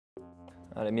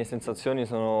Le mie sensazioni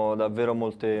sono davvero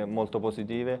molto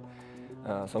positive.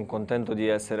 Sono contento di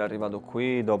essere arrivato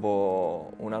qui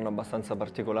dopo un anno abbastanza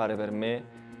particolare per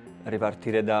me.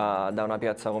 Ripartire da una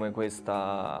piazza come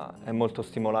questa è molto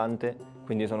stimolante,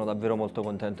 quindi sono davvero molto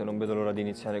contento e non vedo l'ora di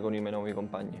iniziare con i miei nuovi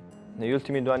compagni. Negli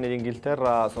ultimi 2 anni di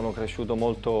Inghilterra sono cresciuto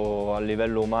molto a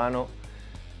livello umano,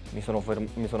 mi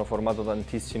sono formato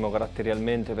tantissimo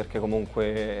caratterialmente perché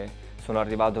comunque sono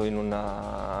arrivato in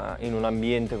un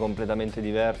ambiente completamente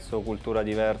diverso, cultura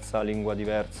diversa, lingua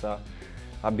diversa,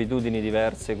 abitudini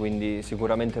diverse, quindi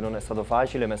sicuramente non è stato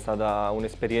facile, ma è stata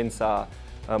un'esperienza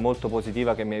molto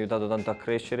positiva che mi ha aiutato tanto a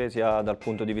crescere sia dal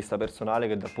punto di vista personale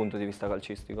che dal punto di vista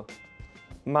calcistico.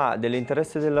 Ma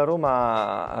dell'interesse della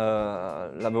Roma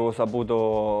l'avevo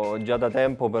saputo già da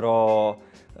tempo, però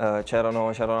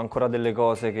c'erano ancora delle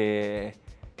cose che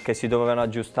si dovevano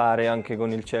aggiustare anche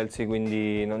con il Chelsea,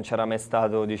 quindi non c'era mai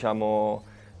stato, diciamo,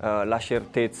 la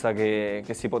certezza che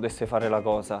si potesse fare la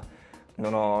cosa.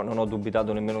 Non ho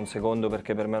dubitato nemmeno un secondo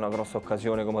perché per me è una grossa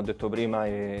occasione, come ho detto prima,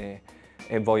 e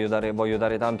voglio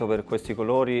dare tanto per questi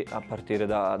colori a partire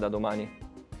da domani.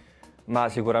 Ma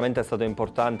sicuramente è stato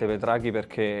importante per Draghi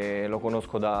perché lo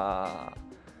conosco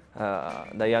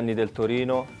dagli anni del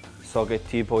Torino, so che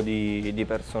tipo di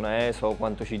persona è, so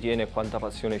quanto ci tiene e quanta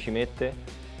passione ci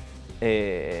mette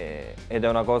ed è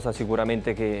una cosa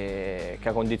sicuramente che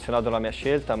ha condizionato la mia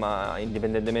scelta, ma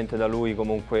indipendentemente da lui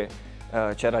comunque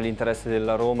c'era l'interesse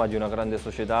della Roma, di una grande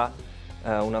società,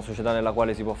 una società nella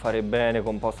quale si può fare bene,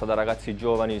 composta da ragazzi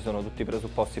giovani, ci sono tutti i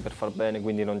presupposti per far bene,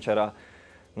 quindi non c'era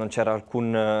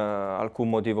alcun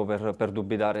motivo per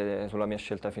dubitare sulla mia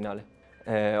scelta finale.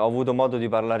 Ho avuto modo di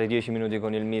parlare 10 minuti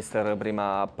con il mister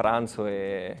prima a pranzo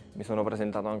e mi sono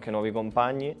presentato anche nuovi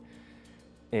compagni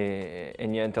e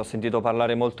niente, ho sentito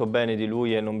parlare molto bene di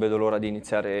lui e non vedo l'ora di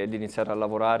iniziare a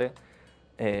lavorare.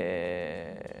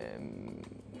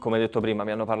 Come detto prima,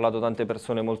 mi hanno parlato tante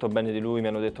persone molto bene di lui, mi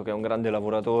hanno detto che è un grande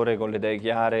lavoratore, con le idee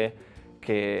chiare,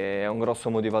 che è un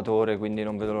grosso motivatore, quindi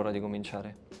non vedo l'ora di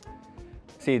cominciare.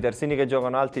 Sì, i terzini che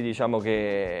giocano alti diciamo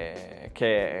che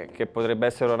potrebbe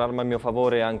essere un'arma a mio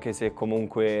favore, anche se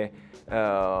comunque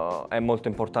è molto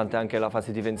importante anche la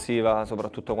fase difensiva,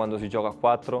 soprattutto quando si gioca a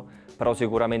 4, però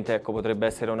sicuramente ecco, potrebbe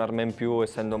essere un'arma in più,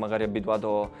 essendo magari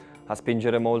abituato a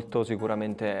spingere molto,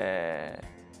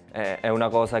 sicuramente è una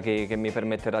cosa che mi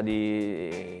permetterà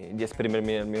di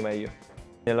esprimermi nel mio meglio.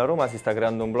 Nella Roma si sta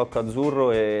creando un blocco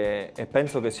azzurro e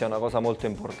penso che sia una cosa molto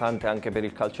importante anche per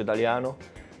il calcio italiano,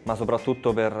 ma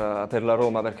soprattutto per la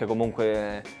Roma, perché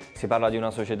comunque si parla di una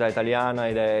società italiana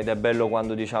ed è bello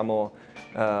quando diciamo,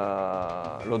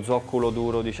 lo zoccolo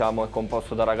duro diciamo, è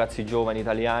composto da ragazzi giovani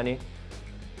italiani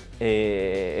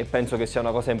e penso che sia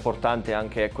una cosa importante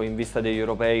anche ecco, in vista degli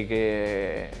europei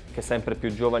che sempre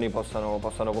più giovani possano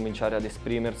cominciare ad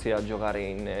esprimersi e a giocare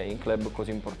in club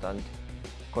così importanti.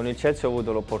 Con il Chelsea ho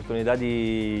avuto l'opportunità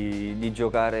di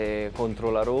giocare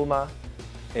contro la Roma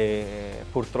e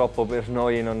purtroppo per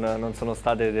noi non sono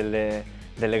state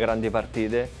delle grandi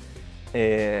partite.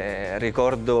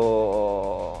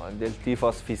 Ricordo del tifo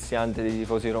asfissiante dei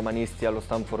tifosi romanisti allo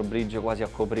Stamford Bridge, quasi a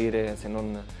coprire, se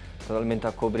non totalmente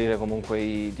a coprire comunque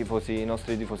i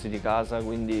nostri tifosi di casa,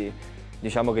 quindi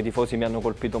diciamo che i tifosi mi hanno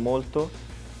colpito molto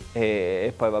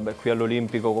e poi vabbè, qui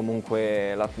all'Olimpico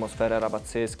comunque l'atmosfera era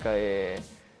pazzesca e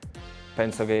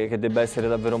penso che debba essere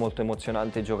davvero molto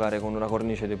emozionante giocare con una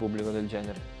cornice di pubblico del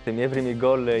genere. I miei primi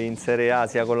gol in Serie A,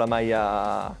 sia con la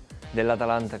maglia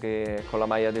dell'Atalanta che con la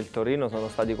maglia del Torino, sono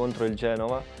stati contro il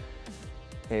Genova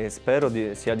e spero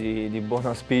sia di buon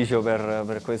auspicio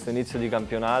per questo inizio di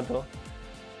campionato.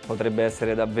 Potrebbe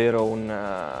essere davvero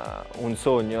un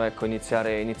sogno, ecco,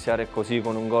 iniziare così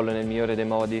con un gol nel migliore dei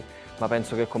modi, ma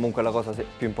penso che comunque la cosa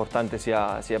più importante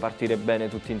sia partire bene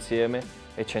tutti insieme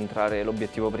e centrare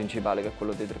l'obiettivo principale che è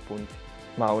quello dei 3 punti.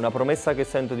 Ma una promessa che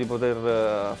sento di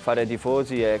poter fare ai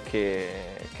tifosi è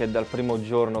che dal primo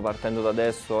giorno, partendo da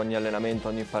adesso, ogni allenamento,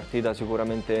 ogni partita,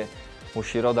 sicuramente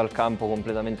uscirò dal campo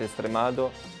completamente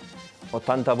stremato. Ho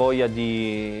tanta voglia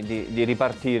di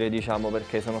ripartire, diciamo,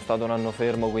 perché sono stato un anno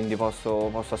fermo, quindi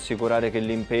posso assicurare che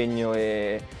l'impegno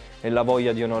e la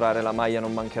voglia di onorare la maglia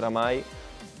non mancherà mai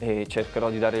e cercherò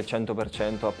di dare il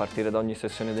 100% a partire da ogni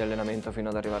sessione di allenamento fino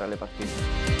ad arrivare alle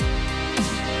partite.